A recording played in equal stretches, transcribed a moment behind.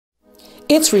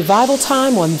It's revival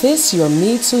time on this, your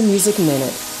MeTooMusic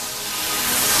Minute.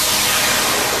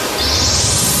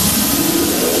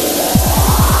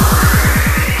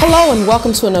 Hello and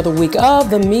welcome to another week of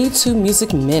the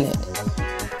MeTooMusic Minute.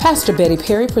 Pastor Betty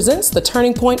Perry presents the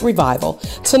Turning Point Revival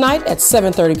tonight at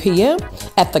 7:30 p.m.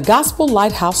 at the Gospel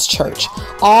Lighthouse Church.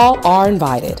 All are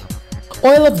invited.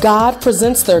 Oil of God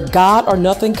presents their God or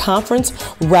Nothing conference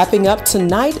wrapping up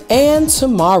tonight and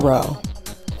tomorrow.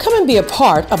 Come and be a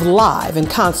part of Live in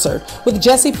Concert with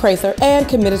Jesse Prather and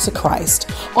Committed to Christ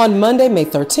on Monday, May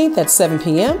 13th at 7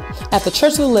 p.m. at the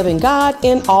Church of the Living God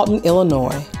in Alton,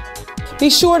 Illinois.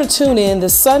 Be sure to tune in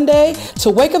this Sunday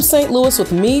to Wake Up St. Louis with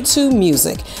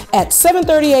MeTooMusic at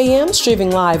 7:30 a.m.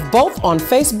 streaming live both on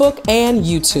Facebook and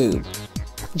YouTube.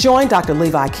 Join Dr.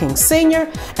 Levi King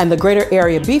Sr. and the Greater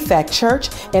Area BFAC Church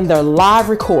in their live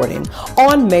recording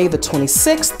on May the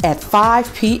 26th at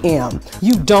 5 p.m.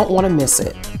 You don't want to miss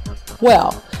it.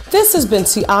 Well, this has been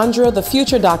Tiandra, the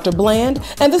future Dr. Bland,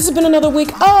 and this has been another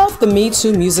week of the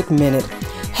MeTooMusic Minute.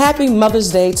 Happy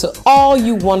Mother's Day to all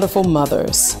you wonderful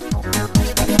mothers.